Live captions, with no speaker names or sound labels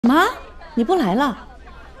妈，你不来了？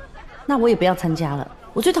那我也不要参加了。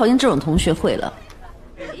我最讨厌这种同学会了。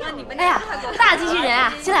哎呀，大机器人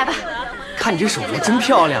啊，进来吧。看你这手镯真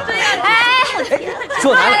漂亮。哎，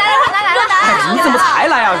若楠，来了。哎，你怎么才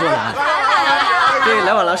来啊，若楠？这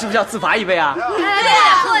来晚了，是不是要自罚一杯啊？喝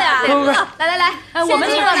呀！不，来，我们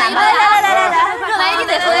请若楠吧。来，若楠一定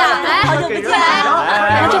得喝呀！来，好久不见，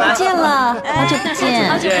好久不见了，好久不见，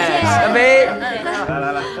干杯！来。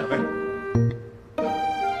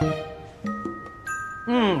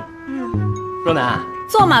若楠，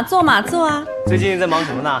坐嘛，坐啊。最近在忙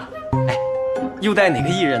什么呢？哎，又带哪个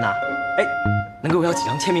艺人呢？哎，能给我要几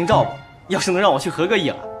张签名照不？要是能让我去合个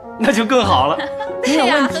影，那就更好了。没有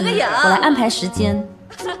问题，我来安排时间。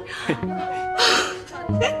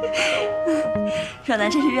若楠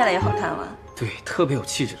真是越来越好看了。对，特别有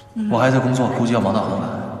气质。我还在工作，估计要忙到很晚。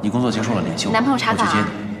你工作结束了联系我。男朋友查岗啊？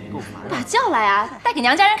把叫来啊，带给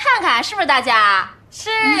娘家人看看，是不是大家？是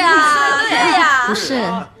啊，对呀。不是，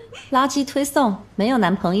垃圾推送，没有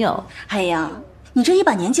男朋友。哎呀，你这一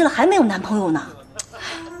把年纪了还没有男朋友呢。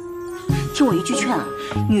听我一句劝啊，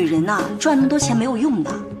女人呐，赚那么多钱没有用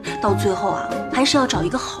的，到最后啊，还是要找一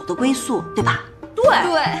个好的归宿，对吧？对，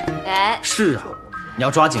哎，是啊，你要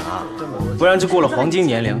抓紧啊，不然这过了黄金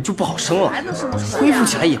年龄就不好生了，恢复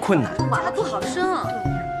起来也困难。不好生。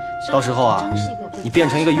到时候啊，你变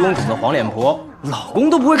成一个臃肿的黄脸婆，老公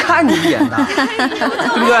都不会看你一眼的，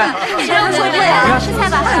对不对？谁会说这呀？吃菜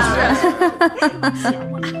吧，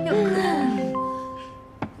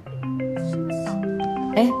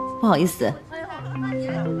哎，不好意思，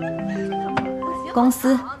公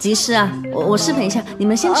司急事啊，我视频一下，你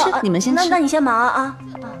们先吃，你们先吃。那你先忙啊。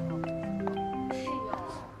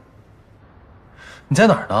你在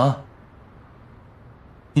哪儿呢？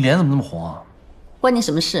你脸怎么那么红啊？关你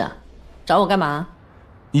什么事啊？找我干嘛？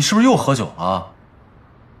你是不是又喝酒了？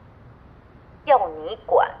要你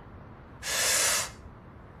管。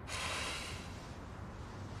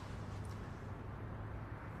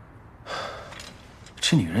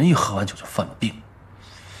这女人一喝完酒就犯了病。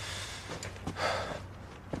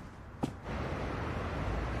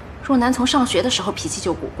若楠从上学的时候脾气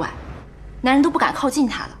就古怪，男人都不敢靠近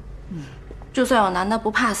她了。就算有男的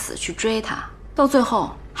不怕死去追她，到最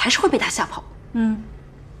后还是会被她吓跑。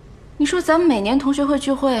你说咱们每年同学会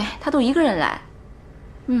聚会，她都一个人来，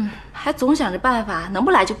还总想着办法能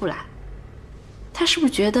不来就不来，她是不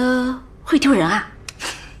是觉得会丢人啊？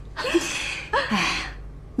哎，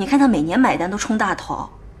你看她每年买单都冲大头，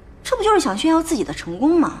这不就是想炫耀自己的成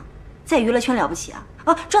功吗？在娱乐圈了不起啊？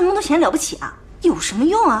赚那么多钱了不起啊？有什么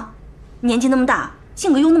用啊？年纪那么大，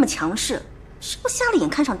性格又那么强势，是不瞎了眼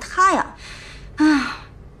看上她呀？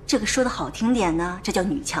这个说的好听点呢，这叫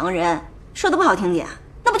女强人；说的不好听点，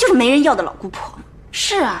那不就是没人要的老姑婆吗？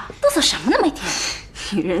是啊，嘚瑟什么呢？每天，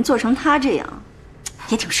女人做成她这样，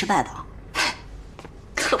也挺失败的啊。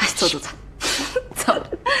走，走。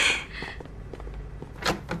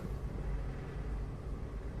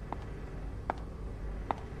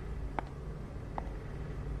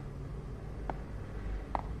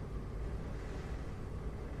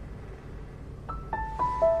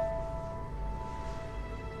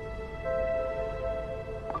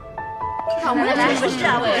我们来不是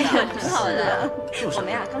啊，挺好的。我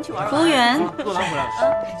们呀刚去玩。服务员，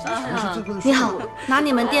你好，拿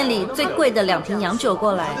你们店里最贵的2瓶洋酒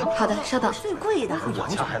过来。好的，稍等。最贵的洋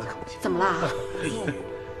酒还怎么啦？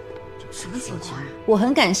什么情况？我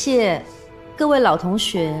很感谢各位老同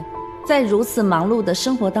学，在如此忙碌的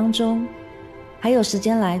生活当中，还有时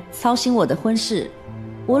间来操心我的婚事。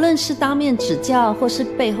无论是当面指教，或是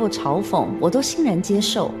背后嘲讽，我都欣然接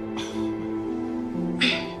受。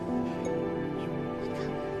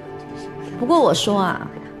不过我说啊，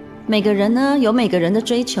每个人呢有每个人的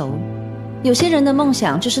追求，有些人的梦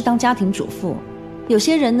想就是当家庭主妇，有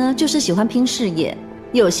些人呢就是喜欢拼事业，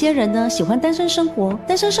有些人呢喜欢单身生活，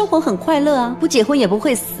单身生活很快乐啊，不结婚也不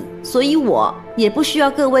会死，所以我也不需要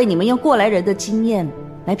各位你们用过来人的经验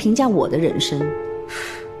来评价我的人生。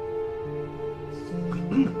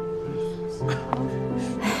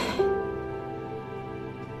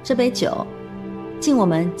这杯酒敬我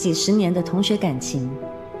们几十年的同学感情，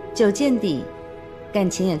酒见底，感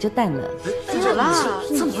情也就淡了。怎么了？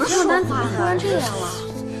怎么说话突然这样了？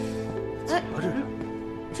哎，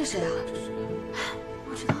这谁啊？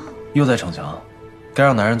不知道。又在逞强，该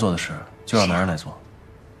让男人做的事就让男人来做。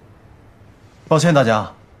抱歉大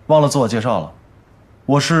家，忘了自我介绍了，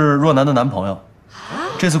我是若楠的男朋友，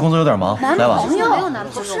这次工作有点忙，来晚了。没有男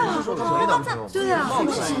朋友吗？对啊，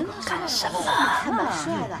干什么？还蛮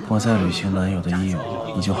帅的。我在履行男友的义务，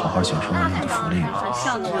你就好好享受男友的福利吧。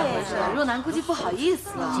像你若男估计不好意思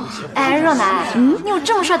了。哎，若男，你有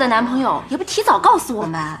这么帅的男朋友，也不提早告诉我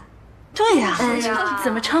们。对呀。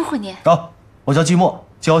怎么称呼你？好，我叫季末，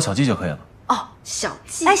叫我小季就可以了。哦，小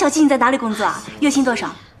季。哎，小季，你在哪里工作啊？月薪多少？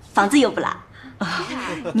房子有不啦？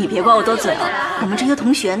你别怪我多嘴哦，我们这些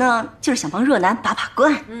同学呢，就是想帮若男把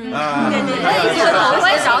关。对，我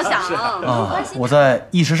也着想啊，我在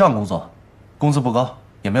一时尚工作，工资不高，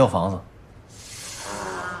也没有房子。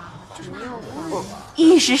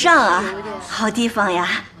一时尚啊，好地方呀。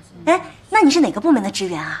哎，那你是哪个部门的职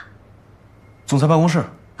员啊？总裁办公室。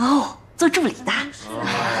哦，做助理的。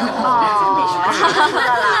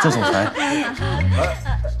做总裁。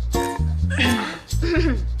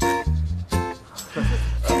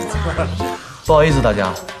不好意思，大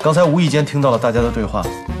家，刚才无意间听到了大家的对话，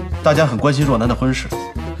大家很关心若男的婚事，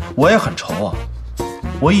我也很愁啊。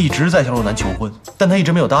我一直在向若男求婚，但他一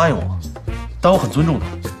直没有答应我，但我很尊重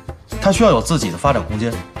他，他需要有自己的发展空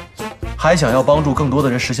间，还想要帮助更多的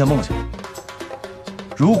人实现梦想。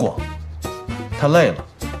如果他累了，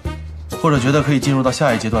或者觉得可以进入到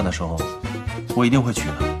下一阶段的时候，我一定会娶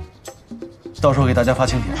她。到时候给大家发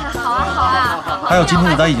请帖。好啊，好啊。还有今天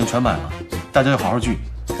的单已经全买了，大家要好好聚。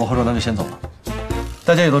我和若男就先走了。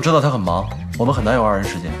大家也都知道他很忙，我们很难有2人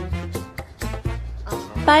时间。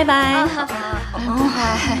拜拜。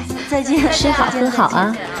再见，吃好喝好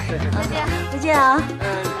啊。再见啊。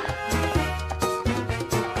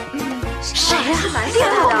谁呀？猎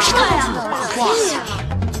人是他呀？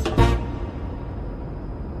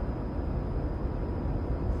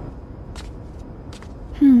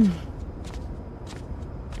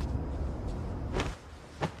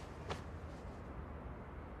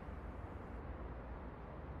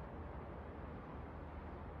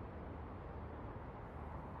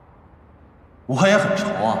我也很愁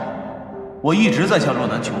啊，我一直在向若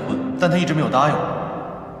男求婚，但他一直没有答应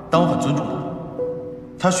我。但我很尊重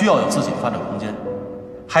他，他需要有自己的发展空间，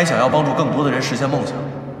还想要帮助更多的人实现梦想。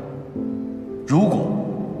如果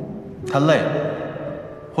他累了，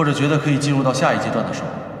或者觉得可以进入到下一阶段的时候，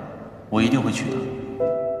我一定会娶她。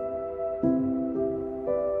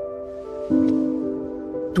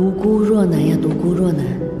独孤若男呀，独孤若男，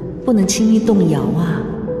不能轻易动摇啊！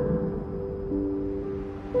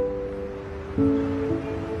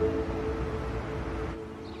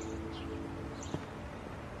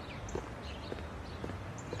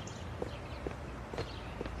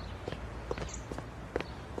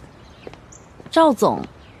赵总，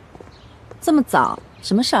这么早，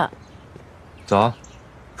什么事儿？早，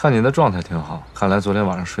看你的状态挺好，看来昨天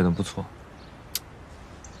晚上睡得不错。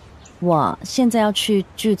我现在要去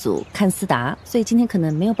剧组看思达，所以今天可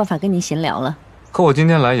能没有办法跟你闲聊了。可我今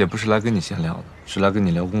天来也不是来跟你闲聊的，是来跟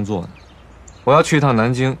你聊工作的。我要去一趟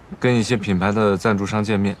南京，跟一些品牌的赞助商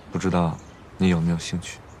见面，不知道你有没有兴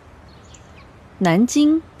趣？南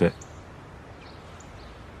京？对。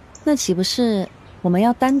那岂不是我们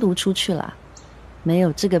要单独出去了？没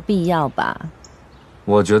有这个必要吧？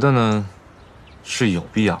我觉得呢，是有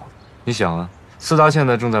必要的。你想啊，思达现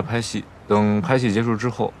在正在拍戏，等拍戏结束之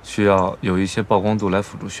后，需要有一些曝光度来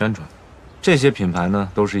辅助宣传。这些品牌呢，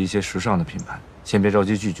都是一些时尚的品牌，先别着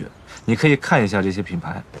急拒绝，你可以看一下这些品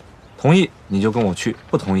牌，同意你就跟我去，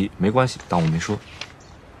不同意没关系，当我没说。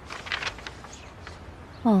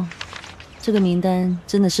哦，这个名单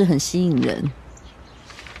真的是很吸引人。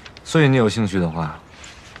所以你有兴趣的话，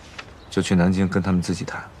就去南京跟他们自己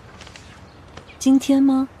谈。今天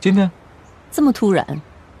吗？今天。这么突然？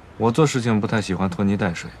我做事情不太喜欢拖泥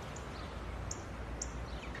带水。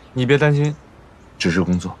你别担心，只是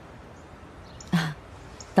工作。啊，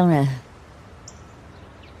当然。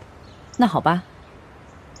那好吧。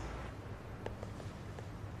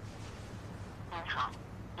您好，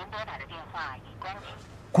您拨打的电话已关机。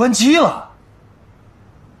关机了？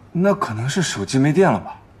那可能是手机没电了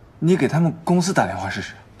吧？你给他们公司打电话试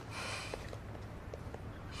试。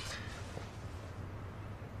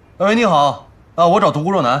喂，你好，我找独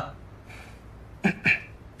孤若男。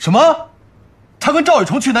什么？他跟赵雨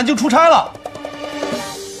桐去南京出差了？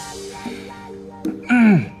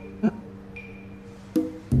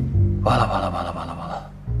完了完了完了完了完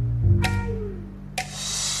了！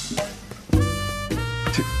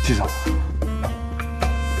季总，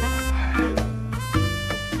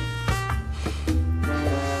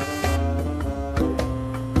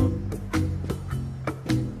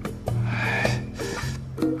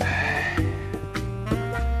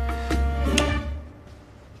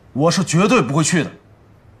我是绝对不会去的。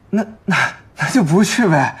那就不去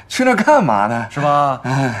呗，去那儿干嘛呢？是吧？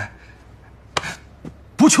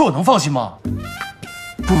不去我能放心吗？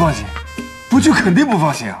不放心，不去肯定不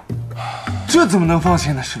放心啊！这怎么能放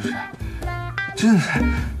心呢？是不是？真的，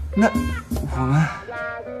那我们，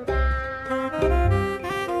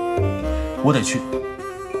我得去，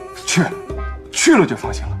去了就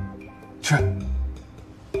放心了，去。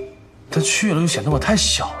但去了又显得我太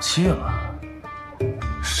小气了。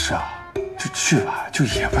是啊，就去吧，就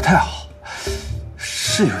也不太好，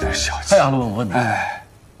是有点小气。哎，阿伦，我问你，哎，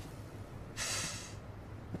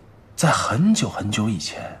在很久很久以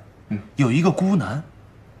前，有一个孤男，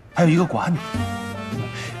还有一个寡女。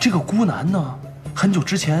这个孤男呢，很久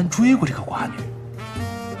之前追过这个寡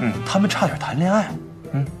女，他们差点谈恋爱，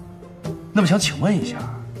那么想请问一下，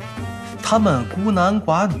他们孤男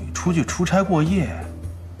寡女出去出差过夜，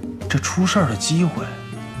这出事儿的机会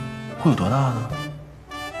会有多大呢？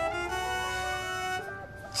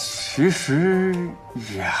其实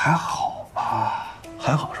也还好吧，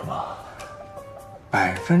还好是吧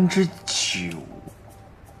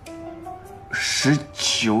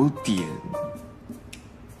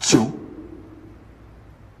？99.9%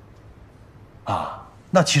啊，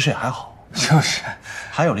那其实也还好，就是，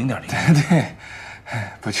还有0.0。对，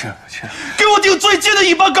不去了，给我订最近的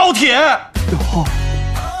一班高铁。